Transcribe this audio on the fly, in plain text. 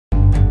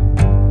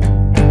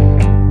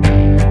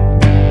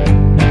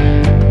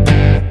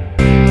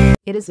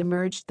It has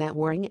emerged that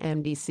warring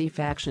MDC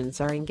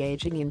factions are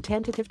engaging in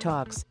tentative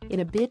talks in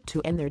a bid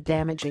to end their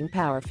damaging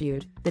power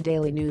feud, the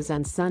Daily News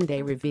on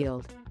Sunday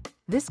revealed.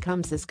 This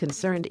comes as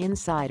concerned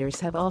insiders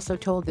have also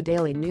told the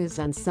Daily News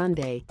on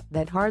Sunday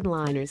that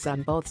hardliners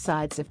on both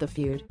sides of the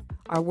feud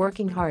are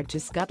working hard to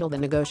scuttle the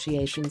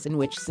negotiations in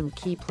which some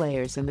key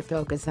players in the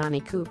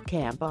thokozani Khupe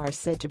camp are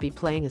said to be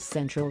playing a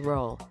central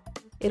role.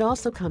 It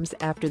also comes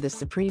after the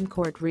Supreme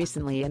Court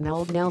recently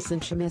annulled Nelson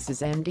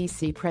Chamisa's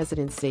MDC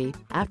presidency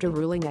after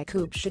ruling that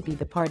Khupe should be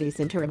the party's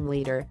interim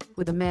leader,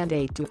 with a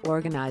mandate to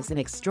organize an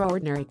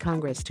extraordinary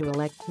Congress to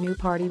elect new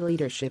party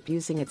leadership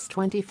using its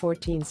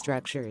 2014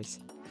 structures.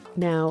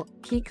 Now,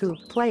 key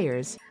Khupe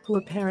players, who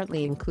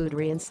apparently include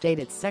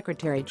reinstated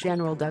Secretary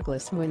General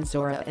Douglas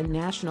Mwinzora and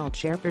National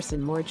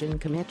Chairperson Morgan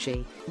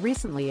Khupe,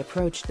 recently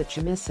approached the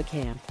Chamisa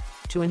camp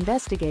to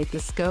investigate the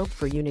scope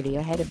for unity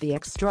ahead of the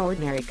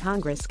extraordinary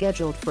Congress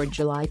scheduled for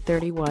July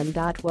 31.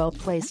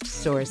 Well-placed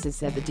sources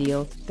said the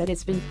deal that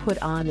has been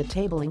put on the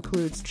table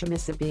includes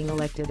Chamisa being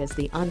elected as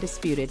the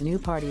undisputed new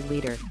party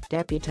leader,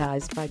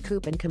 deputized by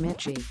Khupe and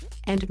Khupe,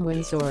 and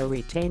Mwinzora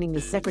retaining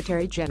the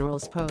Secretary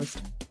General's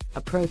post.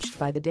 Approached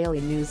by the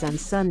Daily News on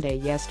Sunday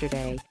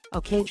yesterday,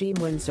 OKG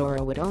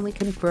Mwinzora would only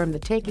confirm the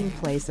taking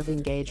place of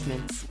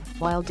engagements,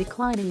 while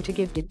declining to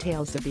give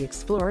details of the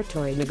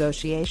exploratory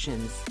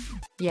negotiations.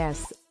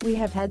 "Yes, we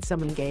have had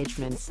some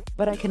engagements,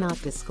 but I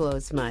cannot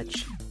disclose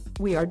much.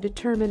 We are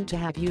determined to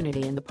have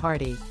unity in the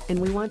party, and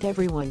we want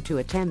everyone to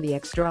attend the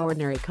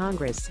extraordinary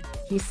Congress,"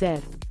 he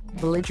said.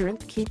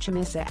 Belligerent key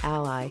Chamisa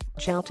ally,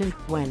 Chalton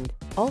Wend,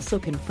 also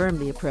confirmed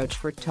the approach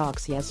for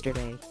talks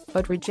yesterday,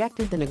 but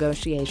rejected the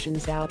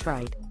negotiations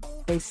outright.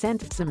 "They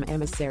sent some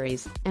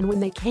emissaries, and when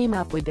they came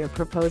up with their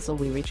proposal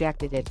we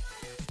rejected it.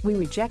 We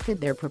rejected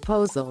their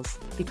proposals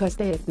because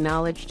they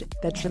acknowledged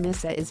that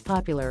Chamisa is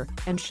popular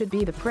and should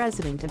be the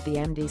president of the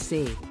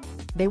MDC.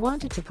 They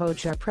wanted to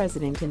poach our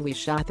president and we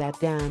shot that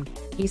down,"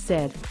 he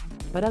said.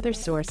 But other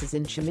sources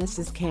in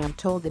Chamisa's camp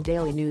told the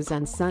Daily News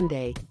on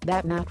Sunday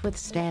that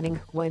notwithstanding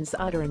Wend's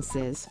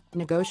utterances,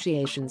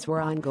 negotiations were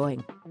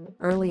ongoing.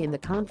 Early in the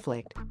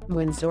conflict,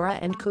 Mwinzora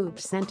and Khupe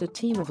sent a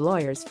team of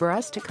lawyers for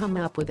us to come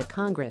up with a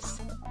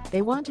Congress.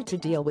 They wanted to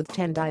deal with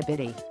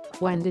tentative,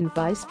 Wend and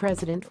Vice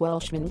President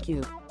Welshman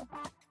Q.